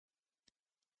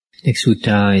Next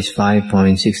sutta is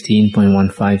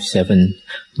 5.16.157.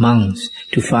 Monks,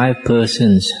 to 5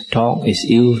 persons, talk is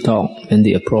ill talk when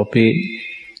the appropriate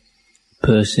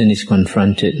person is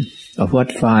confronted. Of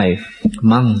what 5?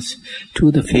 Monks,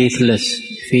 to the faithless,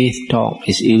 faith talk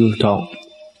is ill talk.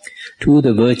 To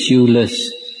the virtueless,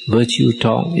 virtue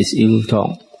talk is ill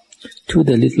talk. To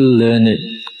the little learned,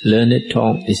 learned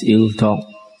talk is ill talk.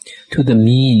 To the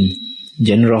mean,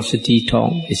 generosity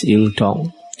talk is ill talk.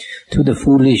 To the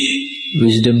foolish,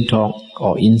 wisdom talk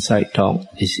or insight talk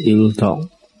is ill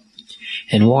talk.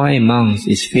 And why, monks,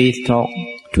 is faith talk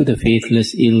to the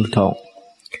faithless ill talk?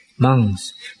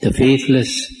 Monks, the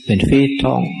faithless, when faith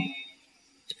talk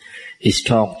is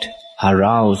talked, are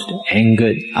roused,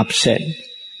 angered, upset,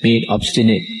 made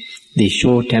obstinate. They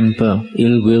show temper,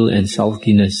 ill will and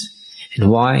sulkiness.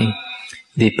 And why?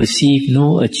 They perceive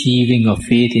no achieving of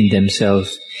faith in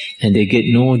themselves, and they get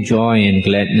no joy and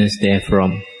gladness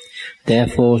therefrom.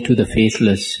 Therefore, to the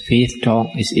faithless, faith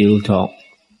talk is ill talk.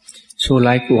 So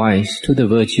likewise, to the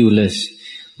virtueless,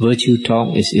 virtue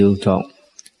talk is ill talk.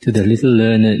 To the little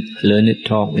learned, learned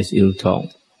talk is ill talk.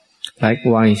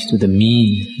 Likewise, to the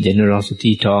mean,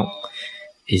 generosity talk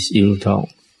is ill talk.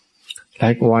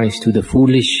 Likewise, to the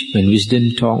foolish, when wisdom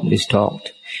talk is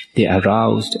talked, they are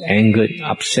aroused, angered,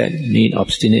 upset, made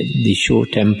obstinate, they show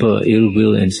temper, ill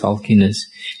will and sulkiness.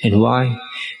 And why?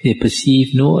 They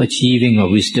perceive no achieving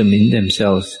of wisdom in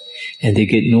themselves, and they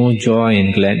get no joy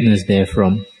and gladness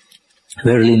therefrom.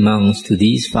 Verily, monks, to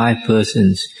these 5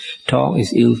 persons, talk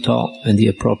is ill talk when the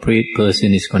appropriate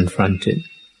person is confronted.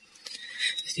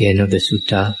 It's the end of the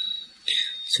sutta.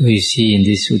 So you see in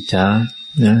this sutta,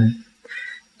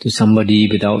 to somebody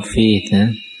without faith,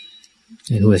 and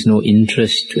who has no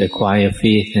interest to acquire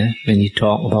faith, when you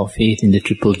talk about faith in the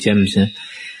triple gems,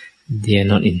 they are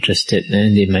not interested,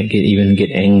 they might even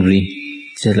get angry.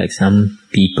 Just like some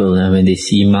people, when they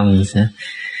see monks,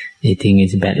 they think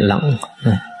it's bad luck,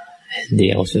 and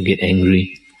they also get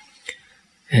angry.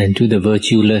 And to the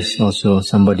virtueless also,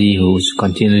 somebody who's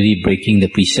continually breaking the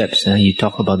precepts, you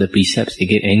talk about the precepts, they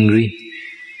get angry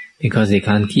because they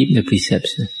can't keep the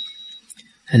precepts.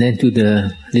 And then to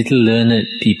the little learned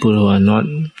people who are not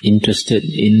interested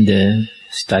in the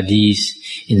studies,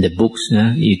 in the books,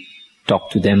 you talk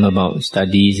to them about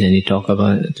studies and you talk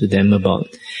to them about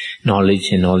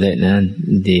knowledge and all that,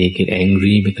 they get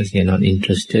angry because they are not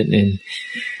interested, and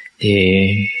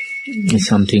it's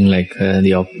something like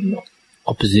the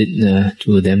opposite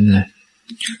to them.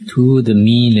 To the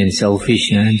mean and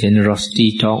selfish,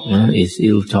 generosity talk is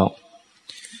ill talk.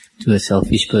 To a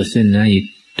selfish person, you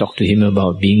talk to him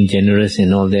about being generous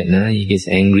and all that, he gets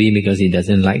angry because he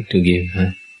doesn't like to give.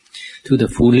 To the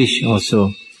foolish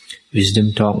also,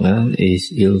 wisdom talk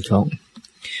is ill talk.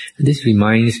 This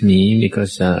reminds me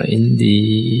because in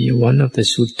the one of the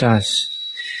suttas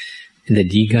in the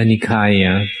Digha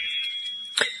Nikaya,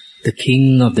 the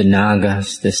king of the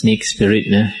Nagas, the snake spirit,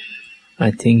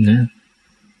 I think,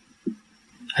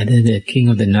 either the king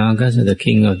of the Nagas or the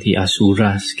king of the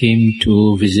Asuras came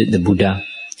to visit the Buddha.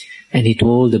 And he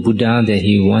told the Buddha that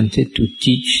he wanted to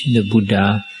teach the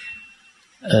Buddha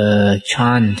a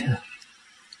chant.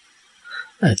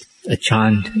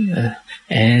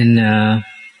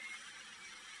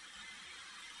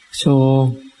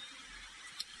 So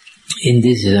in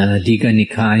this Digha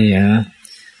Nikaya,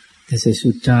 there's a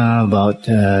sutta about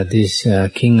this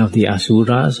king of the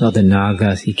Asuras or the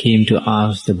Nagas. He came to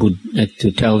ask the Buddha,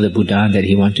 to tell the Buddha that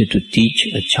he wanted to teach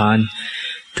a chant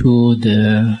to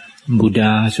the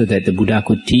Buddha so that the Buddha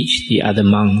could teach the other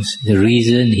monks. The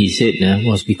reason, he said,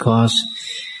 was because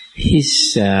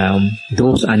his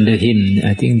those under him,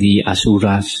 I think the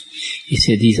Asuras, he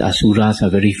said these Asuras are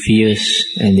very fierce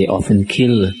and they often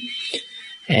kill,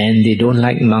 and they don't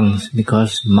like monks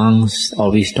because monks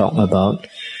always talk about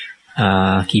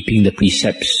keeping the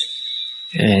precepts,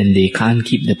 and they can't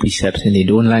keep the precepts, and they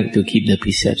don't like to keep the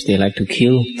precepts. They like to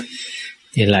kill,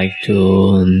 they like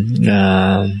to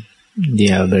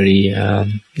they are very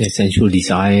their sensual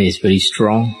desire is very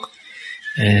strong,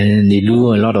 and they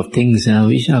do a lot of things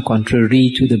which are contrary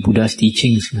to the Buddha's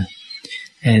teachings,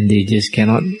 and they just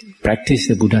cannot practice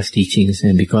the Buddha's teachings,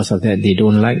 and because of that they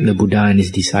don't like the Buddha and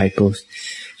his disciples.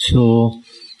 So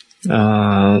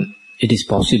it is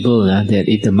possible that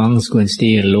if the monks go and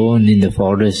stay alone in the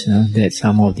forest, that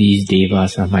some of these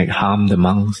devas might harm the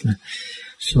monks.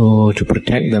 So to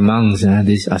protect the monks,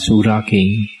 this Asura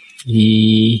king,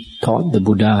 he taught the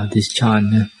Buddha this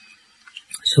chant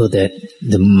so that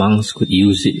the monks could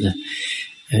use it.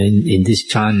 And in this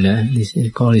chant, this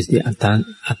is called the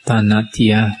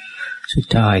Attanatya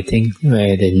Sutta, I think,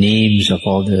 where the names of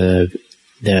all the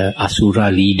the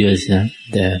Asura leaders,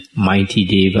 the mighty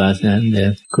devas,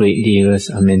 the great devas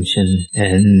are mentioned,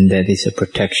 and that is a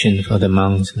protection for the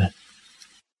monks.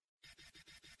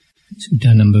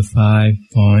 Sutta number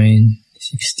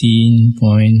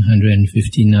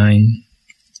 5.16.159.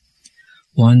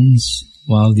 Once,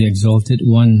 while the Exalted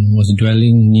One was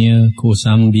dwelling near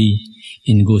Kosambi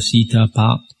in Gosita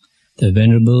Park, the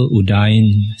Venerable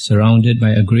Udayin, surrounded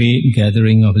by a great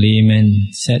gathering of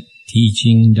laymen, sat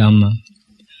teaching Dhamma.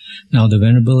 Now the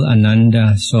Venerable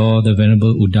Ananda saw the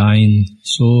Venerable Udayin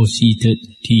so seated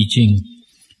teaching,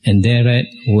 and thereat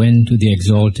went to the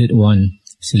Exalted One,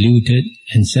 saluted,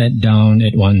 and sat down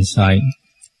at one side.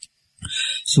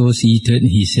 So seated,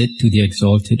 he said to the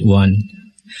Exalted One,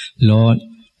 Lord,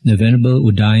 the Venerable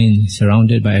Udayin,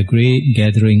 surrounded by a great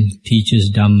gathering, teaches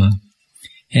Dhamma.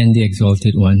 And the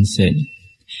Exalted One said,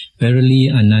 Verily,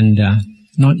 Ananda,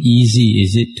 not easy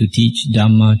is it to teach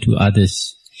Dhamma to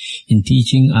others. In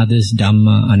teaching others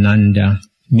Dhamma, Ananda,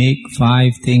 make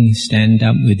 5 things stand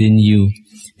up within you,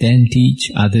 then teach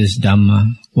others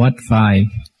Dhamma. What 5?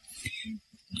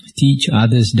 Teach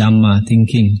others Dhamma,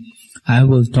 thinking, I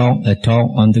will talk a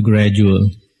talk on the gradual.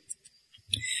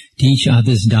 Teach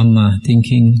others Dhamma,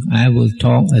 thinking, I will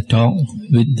talk a talk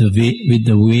with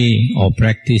the way or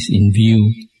practice in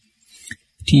view.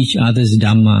 Teach others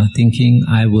Dhamma, thinking,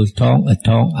 I will talk a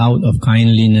talk out of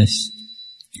kindliness.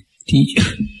 Teach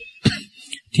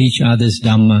others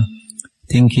Dhamma,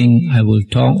 thinking, I will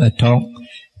talk a talk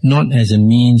not as a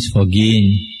means for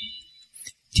gain.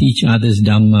 Teach others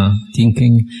Dhamma,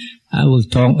 thinking, I will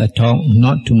talk a talk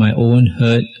not to my own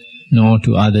hurt nor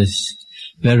to others.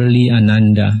 Verily,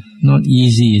 Ananda, not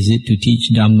easy is it to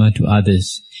teach Dhamma to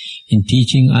others. In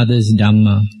teaching others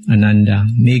Dhamma, Ananda,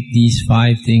 make these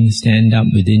 5 things stand up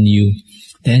within you,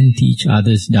 then teach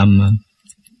others Dhamma.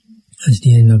 That's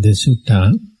the end of the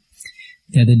sutta.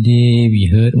 The other day we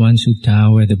heard one sutta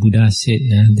where the Buddha said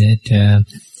that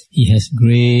he has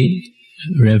great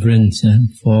reverence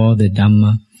for the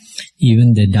Dhamma.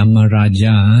 Even the Dhamma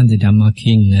Raja, the Dhamma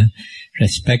King,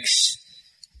 respects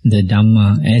the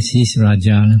Dhamma as his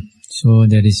Raja. So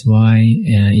that is why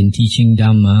in teaching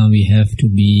Dhamma we have to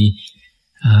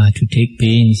take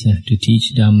pains to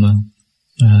teach Dhamma.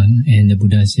 And the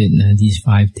Buddha said these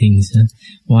 5 things.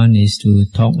 One is to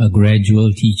talk a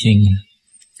gradual teaching.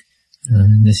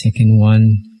 The second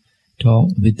one,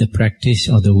 talk with the practice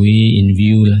or the way in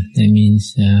view. That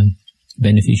means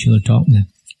beneficial talk.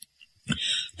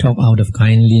 Talk out of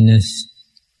kindliness.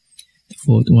 The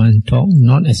 4th one, talk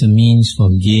not as a means for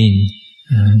gain,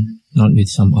 not with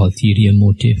some ulterior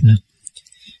motive.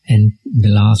 And the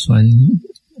last one,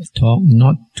 talk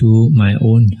not to my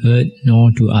own hurt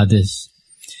nor to others.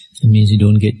 So it means you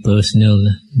don't get personal,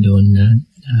 don't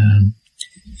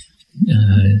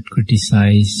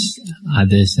criticize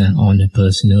others on a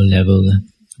personal level.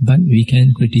 But we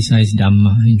can criticize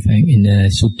Dhamma. In fact, in the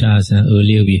suttas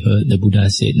earlier we heard the Buddha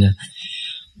said,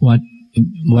 what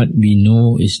we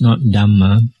know is not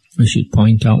Dhamma, we should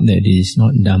point out that it is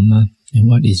not Dhamma. And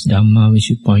what is Dhamma, we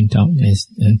should point out as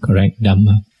correct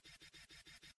Dhamma.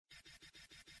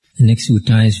 The next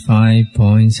sutta is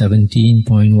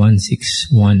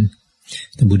 5.17.161.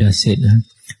 The Buddha said,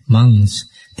 Monks,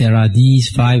 there are these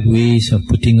 5 ways of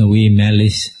putting away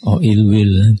malice or ill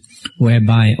will,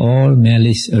 whereby all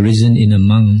malice arisen in a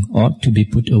monk ought to be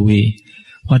put away.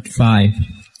 What 5?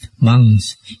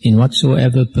 Monks, in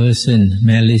whatsoever person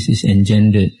malice is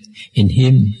engendered, in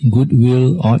him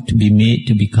goodwill ought to be made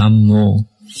to become more.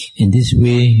 In this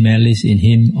way malice in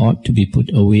him ought to be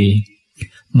put away.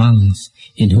 Monks,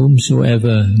 in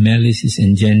whomsoever malice is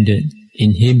engendered,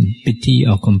 in him pity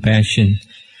or compassion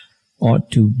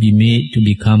ought to be made to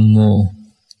become more.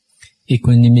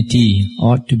 Equanimity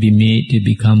ought to be made to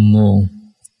become more.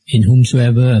 In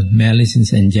whomsoever malice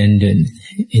is engendered,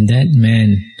 in that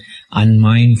man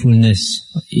unmindfulness,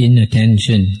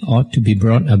 inattention ought to be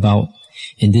brought about.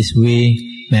 In this way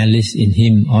malice in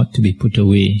him ought to be put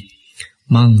away.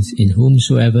 Monks, in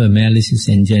whomsoever malice is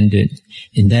engendered,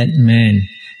 in that man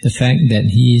the fact that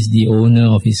he is the owner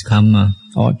of his karma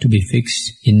ought to be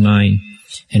fixed in mind,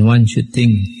 and one should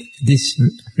think, this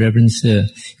reverencer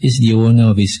is the owner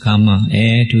of his karma,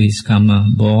 heir to his karma,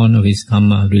 born of his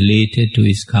karma, related to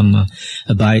his karma,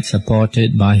 abides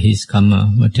supported by his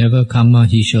karma. Whatever karma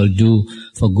he shall do,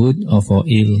 for good or for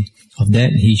ill, of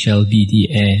that he shall be the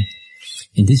heir.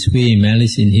 In this way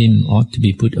malice in him ought to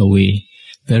be put away.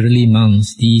 Verily,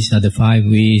 monks, these are the 5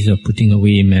 ways of putting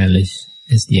away malice.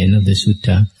 That's the end of the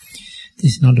sutta.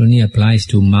 This not only applies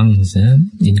to monks,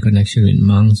 in connection with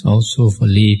monks, also for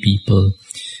lay people.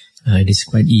 it is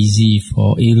quite easy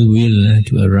for ill will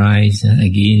to arise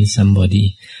against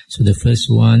somebody. So the first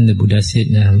one, the Buddha said,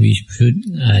 we should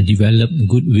develop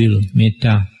goodwill,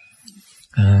 metta.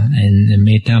 And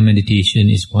metta meditation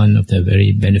is one of the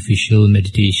very beneficial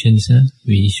meditations.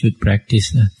 We should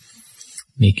practice,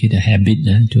 make it a habit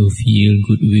to feel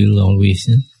goodwill always.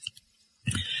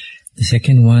 The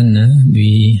second one,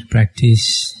 we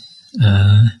practice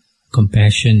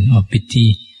compassion or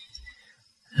pity.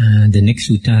 The next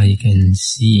sutta you can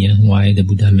see why the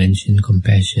Buddha mentioned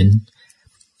compassion.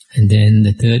 And then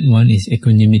the third one is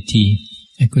equanimity.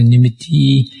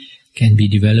 Equanimity can be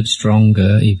developed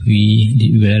stronger if we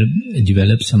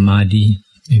develop samadhi.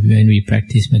 When we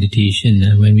practice meditation,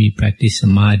 when we practice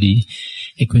samadhi,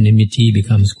 equanimity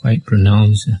becomes quite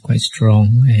pronounced, quite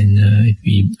strong. And if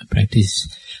we practice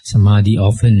samadhi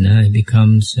often, it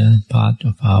becomes part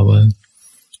of our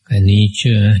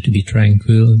nature to be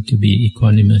tranquil, to be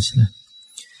equanimous.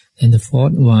 And the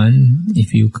fourth one,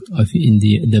 if in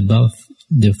the above,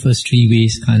 the first three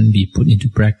ways can't be put into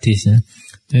practice,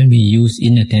 then we use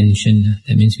inattention.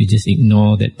 That means we just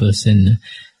ignore that person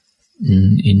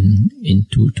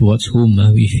towards whom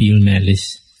we feel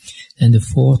malice. And the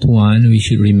fourth one, we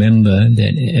should remember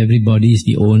that everybody is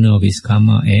the owner of his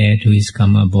karma, heir to his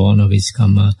karma, born of his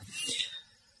karma,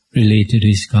 related to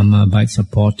his karma, but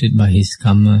supported by his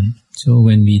karma. So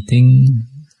when we think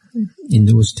in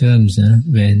those terms,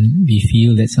 when we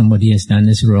feel that somebody has done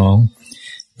us wrong,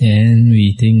 then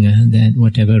we think that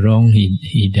whatever wrong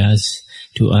he does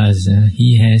to us,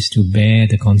 he has to bear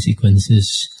the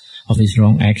consequences of his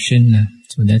wrong action.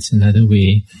 So that's another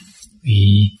way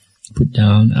we put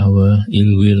down our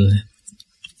ill will.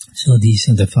 So these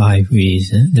are the 5 ways.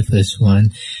 The first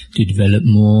one, to develop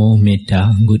more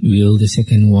metta, goodwill. The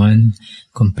second one,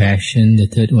 compassion. The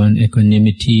third one,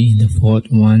 equanimity. The fourth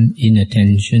one,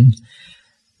 inattention.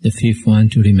 The fifth one,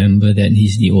 to remember that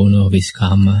he's the owner of his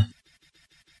karma.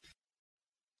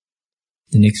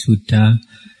 The next sutta,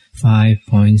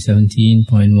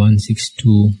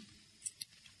 5.17.162.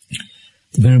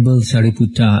 The Venerable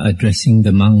Sariputta, addressing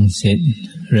the monks, said,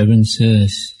 Reverend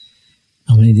Sirs,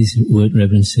 normally this word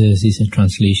Reverend Sirs is a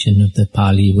translation of the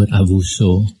Pali word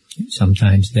avuso.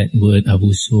 Sometimes that word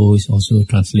avuso is also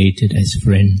translated as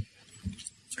friend.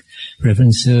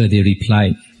 Reverend Sir, they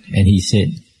replied, and he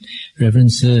said,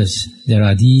 Reverend Sirs, there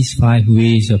are these 5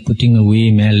 ways of putting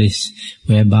away malice,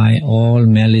 whereby all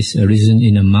malice arisen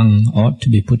in a monk ought to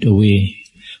be put away.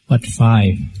 What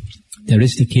 5? There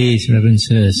is the case, Reverend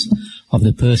Sirs, of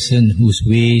the person whose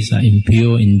ways are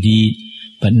impure in deed,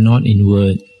 but not in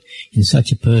word. In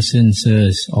such a person,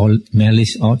 sirs, all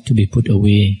malice ought to be put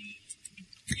away.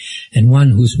 And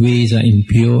one whose ways are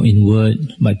impure in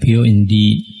word, but pure in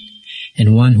deed,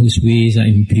 and one whose ways are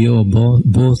impure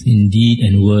both in deed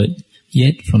and word,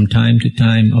 yet from time to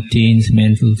time obtains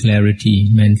mental clarity,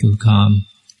 mental calm.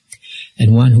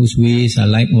 And one whose ways are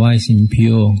likewise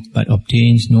impure, but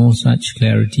obtains no such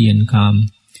clarity and calm.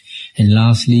 And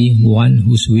lastly, one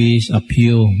whose ways are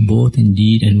pure both in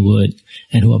deed and word,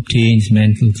 and who obtains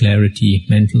mental clarity,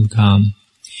 mental calm.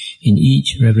 In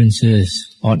each, Reverend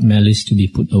Sirs, ought malice to be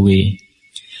put away.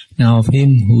 Now of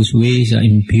him whose ways are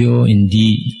impure in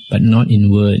deed, but not in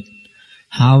word,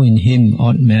 how in him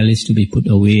ought malice to be put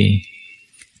away?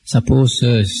 Suppose,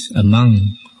 sirs, a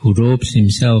monk who robes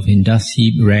himself in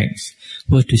dust-heaped rags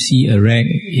were to see a rag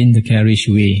in the carriage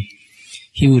way.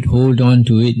 He would hold on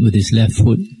to it with his left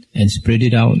foot and spread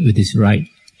it out with his right,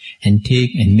 and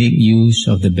take and make use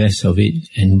of the best of it,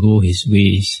 and go his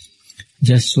ways.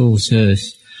 Just so,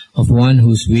 sirs, of one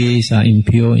whose ways are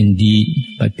impure in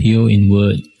deed, but pure in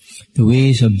word, the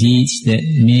ways of deeds that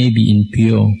may be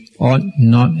impure ought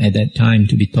not at that time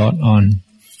to be thought on.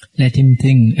 Let him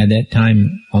think at that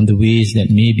time on the ways that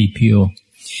may be pure.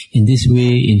 In this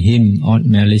way, in him ought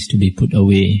malice to be put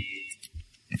away.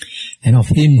 And of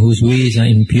him whose ways are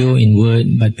impure in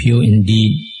word, but pure in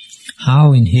deed,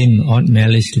 how in him ought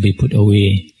malice to be put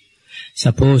away?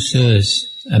 Suppose, sirs,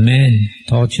 a man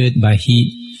tortured by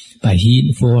heat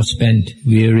forespent,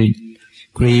 wearied,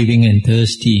 craving and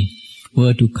thirsty,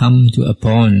 were to come to a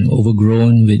pond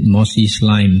overgrown with mossy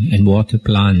slime and water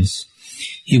plants.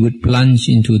 He would plunge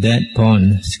into that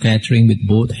pond, scattering with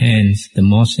both hands the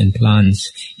moss and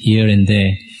plants here and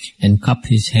there, and cup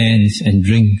his hands and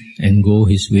drink and go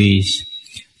his ways.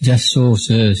 Just so,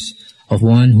 sirs, of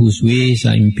one whose ways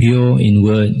are impure in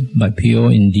word, but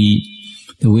pure in deed,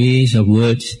 the ways of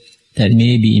words that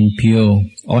may be impure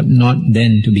ought not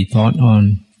then to be thought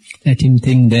on. Let him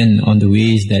think then on the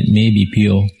ways that may be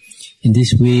pure. In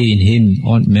this way in him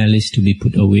ought malice to be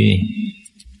put away.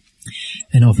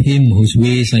 And of him whose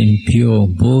ways are impure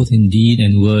both in deed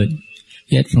and word,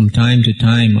 yet from time to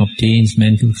time obtains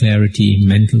mental clarity,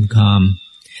 mental calm.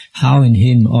 How in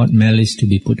him ought malice to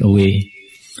be put away?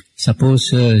 Suppose,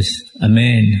 sirs, a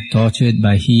man, tortured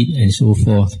by heat and so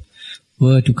forth,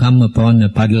 were to come upon a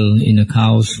puddle in a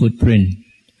cow's footprint.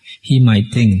 He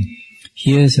might think,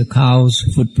 here's a cow's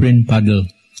footprint puddle,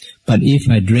 but if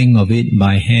I drink of it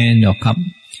by hand or cup,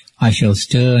 I shall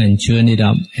stir and churn it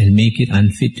up and make it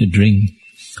unfit to drink.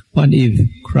 What if,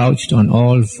 crouched on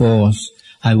all fours,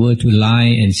 I were to lie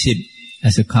and sip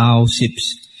as a cow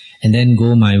sips, and then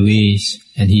go my ways,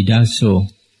 and he does so.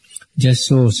 Just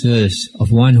so, sirs,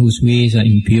 of one whose ways are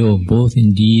impure both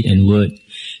in deed and word,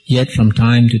 yet from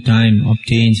time to time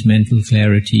obtains mental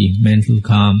clarity, mental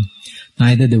calm.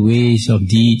 Neither the ways of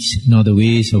deeds nor the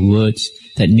ways of words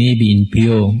that may be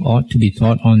impure ought to be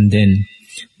thought on then,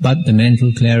 but the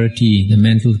mental clarity, the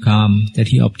mental calm that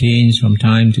he obtains from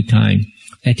time to time,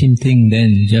 let him think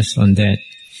then just on that.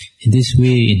 In this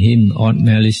way in him ought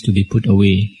malice to be put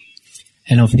away.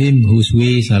 And of him whose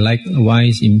ways are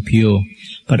likewise impure,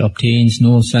 but obtains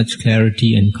no such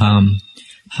clarity and calm,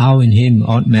 how in him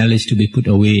ought malice to be put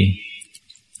away?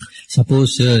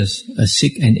 Suppose, sirs, a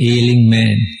sick and ailing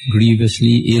man,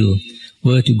 grievously ill,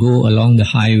 were to go along the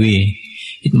highway.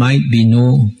 It might be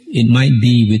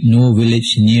with no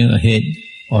village near ahead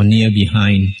or near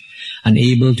behind,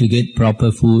 unable to get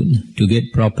proper food, to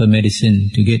get proper medicine,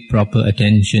 to get proper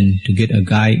attention, to get a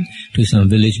guide to some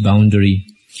village boundary.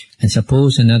 And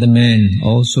suppose another man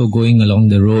also going along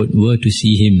the road were to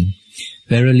see him.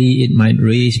 Verily it might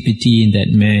raise pity in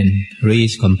that man,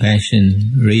 raise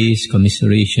compassion, raise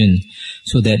commiseration,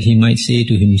 so that he might say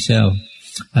to himself,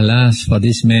 alas, for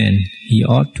this man, he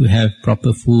ought to have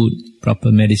proper food,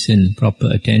 proper medicine, proper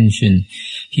attention.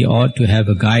 He ought to have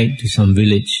a guide to some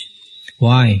village.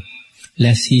 Why?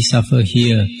 Lest he suffer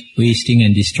here wasting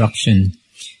and destruction.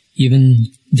 Even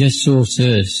just so,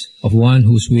 sirs, of one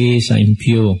whose ways are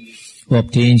impure, who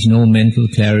obtains no mental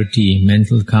clarity,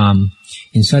 mental calm,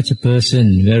 in such a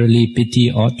person verily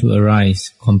pity ought to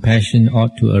arise, compassion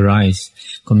ought to arise,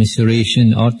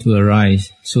 commiseration ought to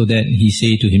arise, so that he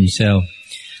say to himself,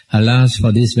 alas,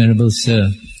 for this venerable sir,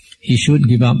 he should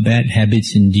give up bad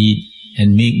habits indeed,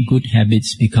 and make good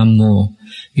habits become more,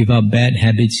 give up bad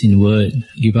habits in word,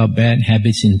 give up bad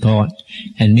habits in thought,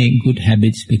 and make good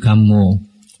habits become more.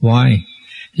 Why?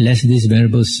 Lest this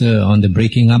venerable sir, on the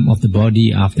breaking up of the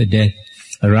body after death,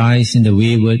 arise in the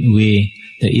wayward way,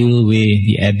 the ill way,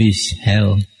 the abyss,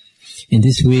 hell. In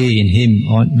this way in him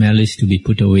ought malice to be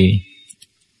put away.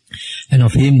 And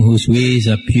of him whose ways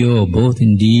are pure both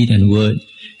in deed and word,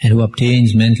 and who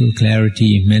obtains mental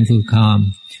clarity, mental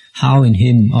calm, how in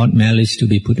him ought malice to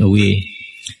be put away?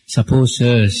 Suppose,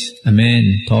 sirs, a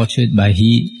man tortured by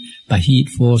heat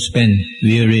forespent,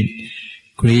 wearied,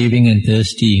 craving and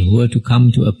thirsty, were to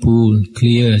come to a pool,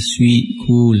 clear, sweet,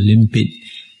 cool, limpid,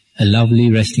 a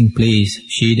lovely resting place,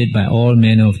 shaded by all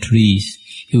manner of trees.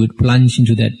 He would plunge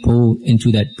into that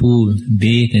pool,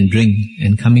 bathe and drink,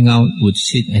 and coming out would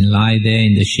sit and lie there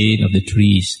in the shade of the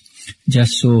trees.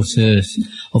 Just so, sirs,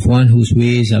 of one whose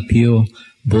ways are pure,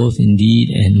 both in deed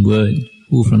and word,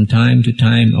 who from time to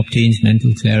time obtains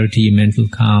mental clarity, mental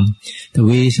calm, the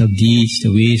ways of deeds,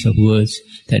 the ways of words,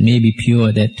 that may be pure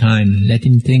at that time, let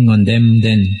him think on them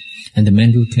then, and the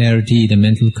mental clarity, the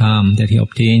mental calm that he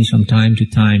obtains from time to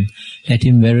time, let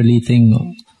him verily think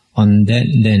on that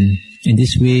then. In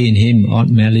this way in him ought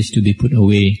malice to be put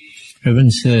away.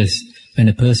 Reverend sirs, when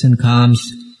a person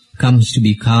comes to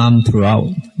be calm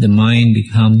throughout, the mind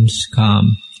becomes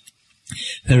calm.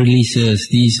 Verily, sirs,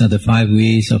 these are the 5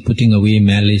 ways of putting away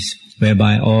malice,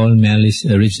 whereby all malice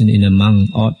arisen in a monk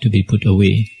ought to be put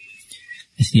away.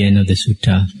 That's the end of the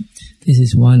sutta. This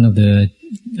is one of the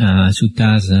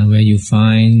suttas where you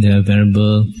find the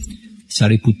Venerable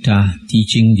Sariputta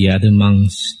teaching the other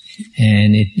monks,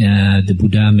 and the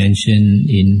Buddha mentioned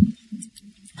in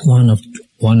one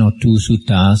or two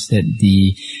suttas that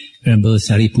the Venerable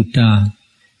Sariputta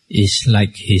is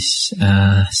like his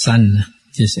son,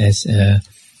 just as a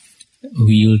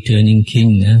wheel-turning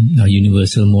king, a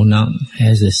universal monarch,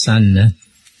 has a son,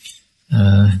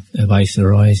 a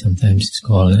viceroy sometimes it's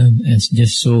called. And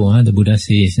just so, the Buddha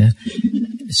says,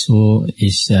 so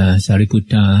is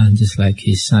Sariputta just like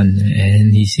his son.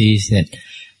 And he says that,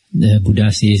 the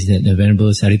Buddha says that the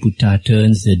Venerable Sariputta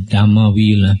turns the Dhamma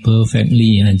wheel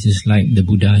perfectly, just like the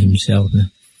Buddha himself.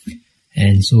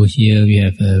 And so here we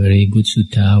have a very good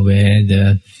sutta where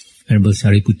the Venerable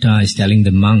Sariputta is telling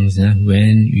the monks,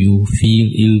 when you feel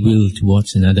ill will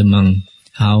towards another monk,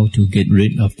 how to get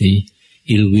rid of the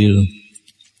ill will.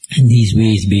 And these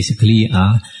ways basically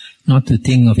are not to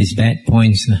think of his bad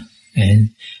points, and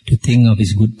to think of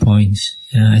his good points,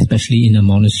 especially in a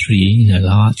monastery, in a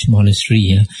large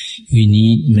monastery. We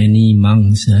need many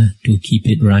monks to keep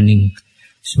it running.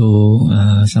 So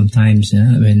sometimes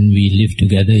when we live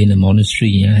together in a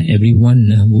monastery,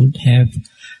 everyone would have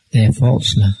their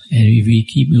faults. And if we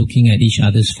keep looking at each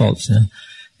other's faults,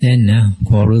 then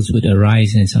quarrels would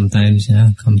arise and sometimes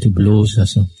come to blows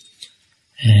also.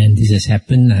 And this has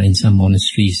happened in some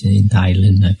monasteries in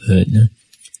Thailand, I've heard.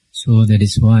 So that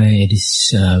is why it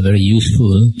is very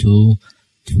useful to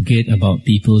forget about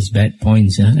people's bad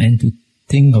points and to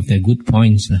think of their good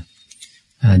points.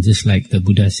 Just like the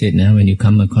Buddha said, when you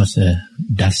come across a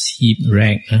dust heap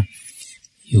rag,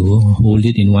 you hold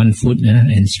it in one foot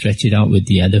and stretch it out with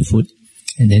the other foot,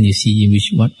 and then you see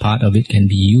what part of it can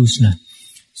be used.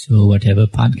 So whatever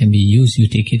part can be used, you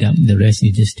take it up. The rest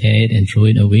you just tear it and throw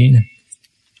it away.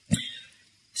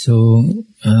 So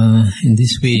in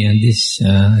this way, this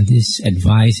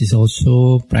advice is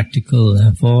also practical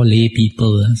for lay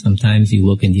people. Sometimes you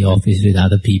work in the office with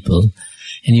other people,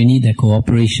 and you need their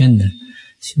cooperation.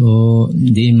 So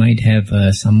they might have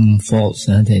some faults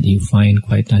that you find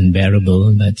quite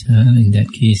unbearable, but in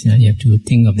that case, you have to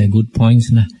think of their good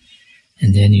points,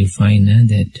 and then you find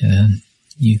that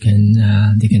they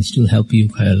can still help you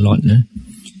quite a lot,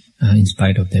 in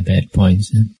spite of their bad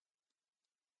points.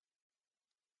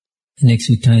 The next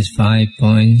sutta is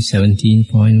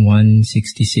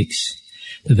 5.17.166.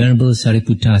 The Venerable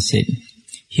Sariputta said,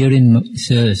 "Herein,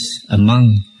 sirs, a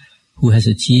monk who has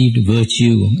achieved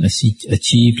virtue,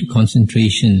 achieved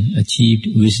concentration, achieved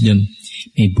wisdom,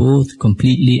 may both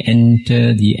completely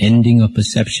enter the ending of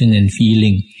perception and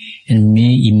feeling, and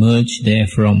may emerge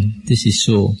therefrom. This is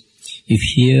so. If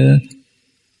here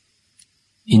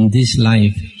in this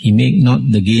life he make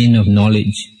not the gain of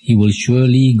knowledge, he will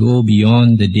surely go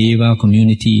beyond the Deva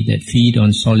community that feed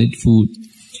on solid food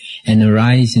and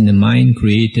arise in the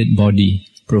mind-created body,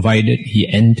 provided he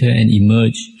enter and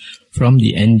emerge from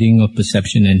the ending of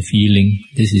perception and feeling.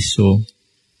 This is so."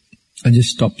 I'll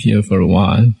just stop here for a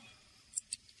while.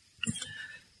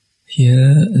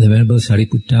 Here, the Venerable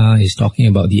Sariputta is talking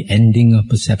about the ending of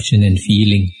perception and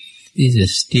feeling. This is a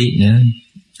state,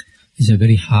 it's a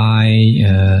very high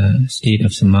state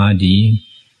of samadhi,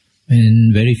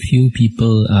 when very few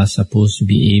people are supposed to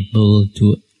be able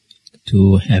to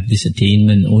have this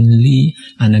attainment. Only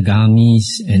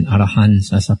anagamis and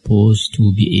arahants are supposed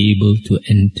to be able to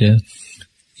enter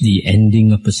the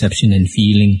ending of perception and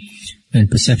feeling. When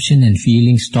perception and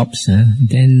feeling stops,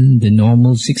 then the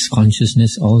normal six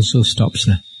consciousness also stops.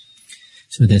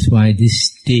 So that's why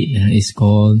this state is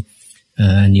called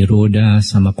Nirodha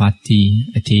Samapatti,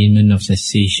 attainment of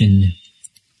cessation.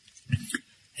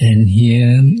 And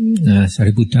here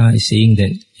Sariputta is saying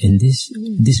that in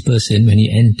this person, when he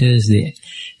enters the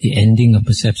ending of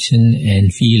perception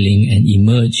and feeling and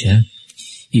emerge,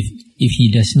 if he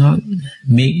does not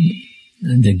make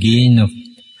the gain of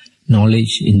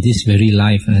knowledge in this very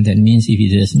life, that means if he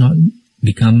does not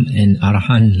become an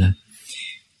arahant,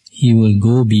 he will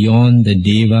go beyond the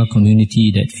Deva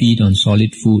community that feed on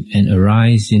solid food and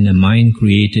arise in a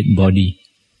mind-created body.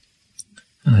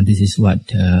 This is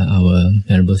what our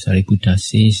Venerable Sariputta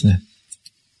says.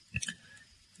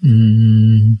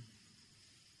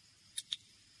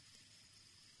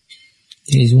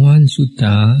 There is one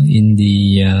sutta in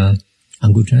the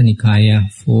Anguttara Nikaya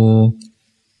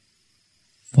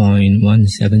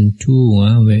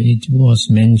 4.172 where it was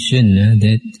mentioned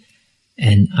that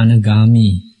an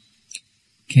anagami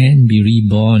can be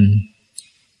reborn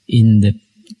in the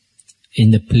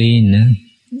plane,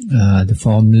 the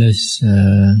formless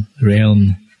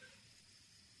realm,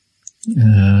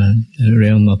 the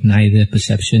realm of neither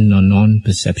perception nor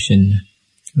non-perception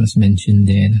was mentioned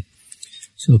there.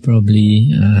 So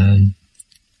probably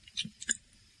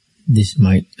this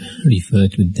might refer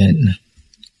to that.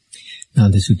 Now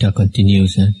the sutta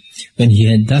continues. When he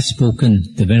had thus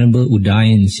spoken, the Venerable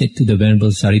Udayan said to the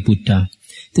Venerable Sariputta,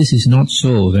 "This is not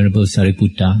so, Venerable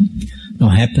Sariputta.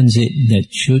 Nor happens it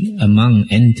that should a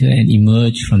monk enter and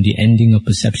emerge from the ending of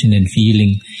perception and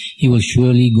feeling, he will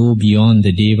surely go beyond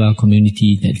the Deva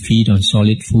community that feed on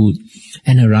solid food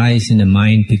and arise in a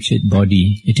mind-pictured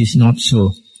body. It is not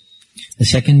so." The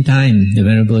second time, the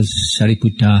Venerable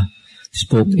Sariputta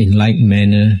spoke in like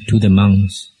manner to the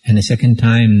monks, and the second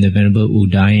time the Venerable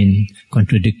Udayan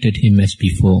contradicted him as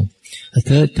before. A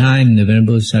third time the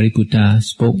Venerable Sariputta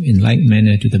spoke in like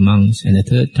manner to the monks, and the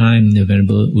third time the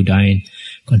Venerable Udayan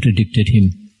contradicted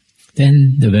him.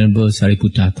 Then the Venerable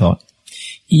Sariputta thought,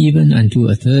 "Even unto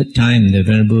a third time the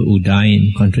Venerable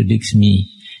Udayan contradicts me,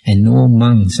 and no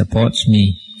monk supports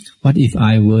me. What if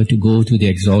I were to go to the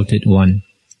Exalted One?"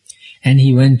 And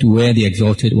he went to where the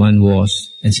Exalted One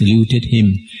was, and saluted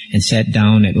him, and sat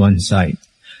down at one side.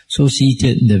 So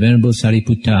seated, the Venerable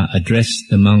Sariputta addressed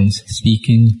the monks,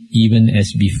 speaking even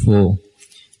as before.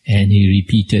 And he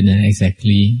repeated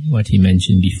exactly what he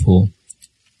mentioned before.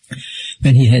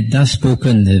 When he had thus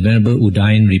spoken, the Venerable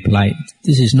Udayan replied,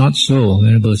 "This is not so,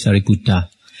 Venerable Sariputta.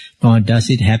 Nor does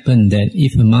it happen that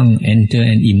if a monk enter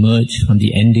and emerge from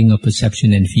the ending of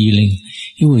perception and feeling,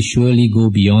 he will surely go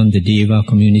beyond the Deva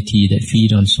community that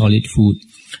feed on solid food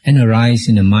and arise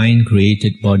in a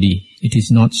mind-created body. It is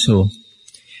not so."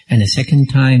 And a second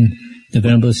time, the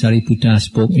Venerable Sariputta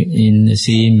spoke in the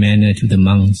same manner to the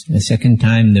monks. A second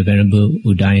time, the Venerable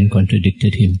Udayan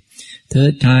contradicted him.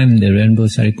 Third time, the Venerable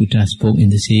Sariputta spoke in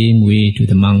the same way to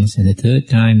the monks, and the third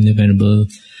time, the Venerable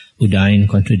Udayan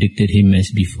contradicted him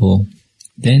as before.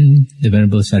 Then the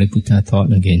Venerable Sariputta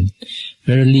thought again,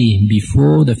 "Verily,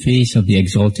 before the face of the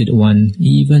Exalted One,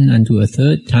 even unto a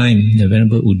third time, the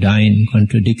Venerable Udayan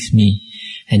contradicts me,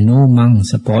 and no monk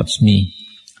supports me.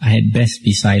 I had best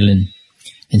be silent."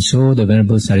 And so the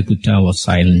Venerable Sariputta was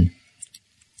silent.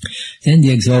 Then the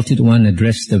Exalted One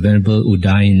addressed the Venerable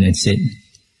Udayan and said,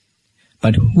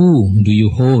 "But who do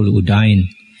you hold, Udayan,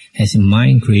 as a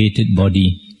mind-created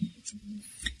body?"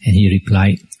 And he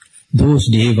replied, "Those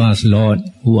Devas, Lord,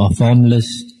 who are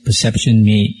formless,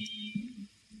 perception-made."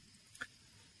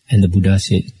 And the Buddha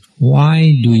said,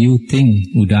 "Why do you think,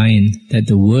 Udayan, that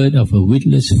the word of a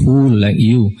witless fool like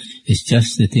you is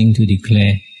just the thing to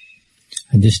declare?"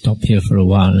 I'll just stop here for a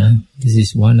while. This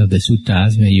is one of the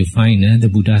suttas where you find the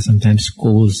Buddha sometimes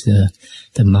scolds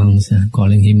the monks,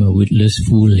 calling him a witless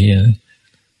fool here.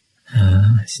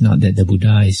 It's not that the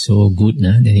Buddha is so good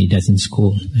that he doesn't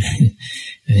scold.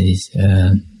 It's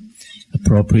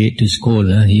appropriate to scold,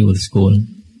 he will scold.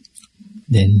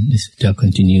 Then the sutta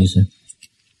continues.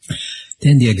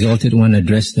 Then the Exalted One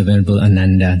addressed the Venerable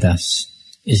Ananda thus,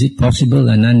 "Is it possible,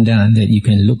 Ananda, that you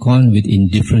can look on with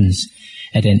indifference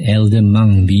at an elder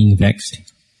monk being vexed?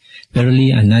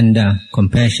 Verily, Ananda,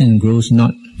 compassion grows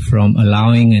not from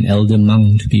allowing an elder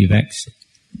monk to be vexed."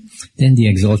 Then the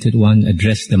Exalted One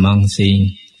addressed the monks,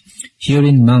 saying,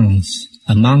 "Herein, monks,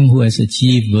 a monk who has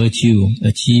achieved virtue,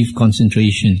 achieved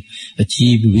concentration,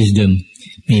 achieved wisdom,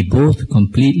 may both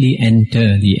completely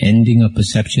enter the ending of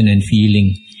perception and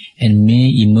feeling, and may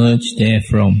emerge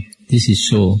therefrom. This is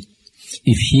so.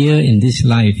 If here in this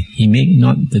life he make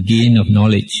not the gain of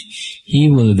knowledge, he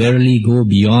will verily go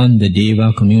beyond the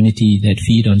Deva community that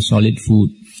feed on solid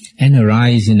food, and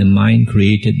arise in a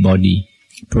mind-created body,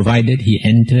 provided he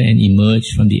enter and emerge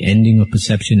from the ending of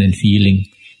perception and feeling.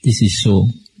 This is so."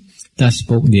 Thus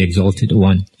spoke the Exalted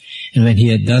One. And when he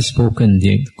had thus spoken,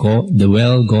 the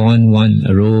well-gone one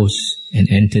arose and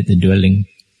entered the dwelling.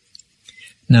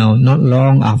 Now, not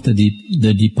long after the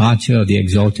departure of the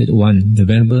Exalted One, the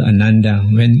Venerable Ananda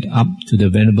went up to the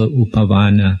Venerable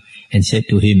Upavana and said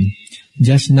to him,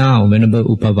 "Just now, Venerable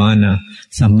Upavana,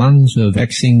 some monks were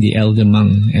vexing the elder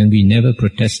monk, and we never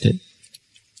protested.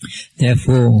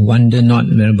 Therefore, wonder not,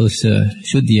 Venerable Sir,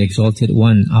 should the Exalted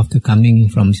One, after coming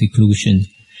from seclusion,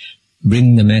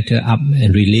 bring the matter up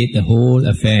and relate the whole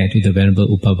affair to the Venerable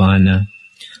Upavana.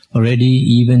 Already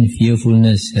even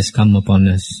fearfulness has come upon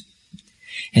us."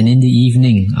 And in the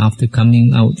evening, after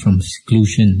coming out from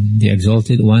seclusion, the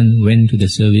Exalted One went to the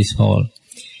service hall,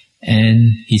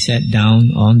 and he sat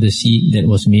down on the seat that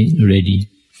was made ready.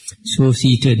 So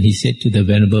seated, he said to the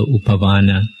Venerable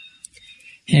Upavana,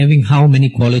 "Having how many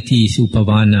qualities,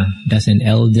 Upavana, does an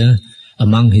elder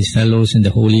among his fellows in the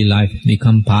holy life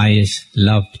become pious,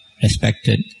 loved,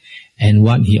 respected, and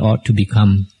what he ought to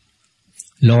become?"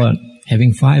 "Lord,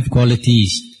 having 5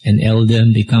 qualities, an elder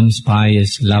becomes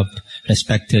pious, loved,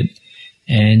 respected,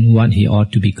 and what he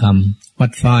ought to become."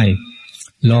 "What 5?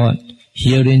 "Lord,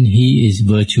 herein he is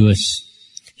virtuous,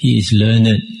 he is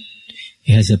learned,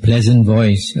 he has a pleasant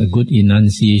voice, a good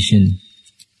enunciation.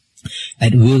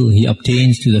 At will he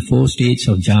obtains to the 4 states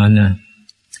of jhana,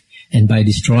 and by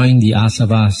destroying the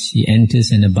asavas he enters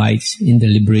and abides in the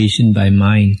liberation by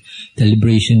mind, the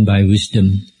liberation by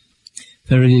wisdom.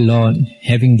 Verily, Lord,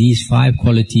 having these 5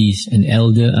 qualities, an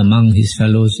elder among his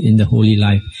fellows in the holy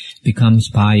life becomes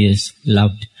pious,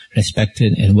 loved,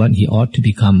 respected, and what he ought to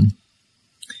become."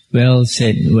 Well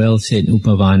said,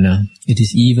 Upavana. It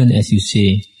is even as you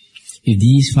say. If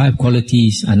these 5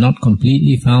 qualities are not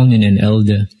completely found in an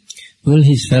elder, will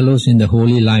his fellows in the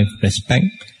holy life respect,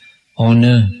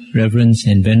 honor, reverence,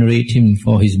 and venerate him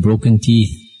for his broken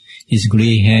teeth, his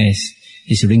grey hairs,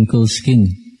 his wrinkled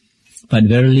skin? But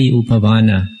verily,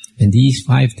 Upavana, when these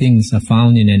 5 things are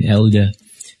found in an elder,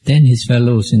 then his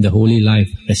fellows in the holy life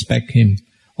respect him,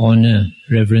 honor,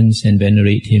 reverence, and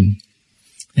venerate him.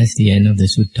 That's the end of the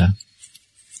sutta.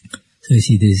 So you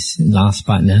see this last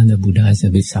part, the Buddha is a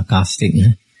bit sarcastic.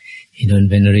 He don't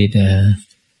venerate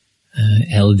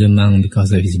elder monk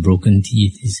because of his broken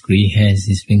teeth, his grey hairs,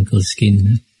 his wrinkled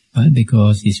skin, but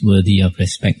because he's worthy of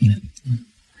respect.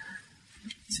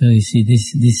 So you see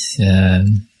this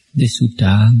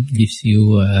sutta gives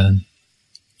you an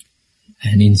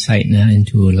insight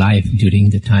into life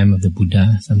during the time of the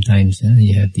Buddha. Sometimes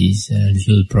you have these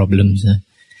little problems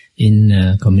in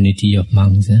a community of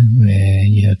monks where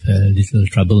you have a little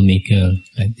troublemaker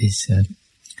like this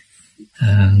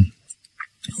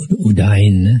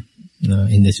Udayin.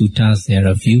 In the suttas there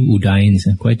are a few Udayins,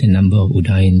 quite a number of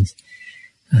Udayins.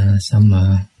 Some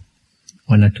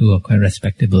one or two are quite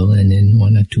respectable, and then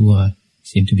one or two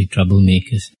seem to be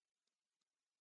troublemakers.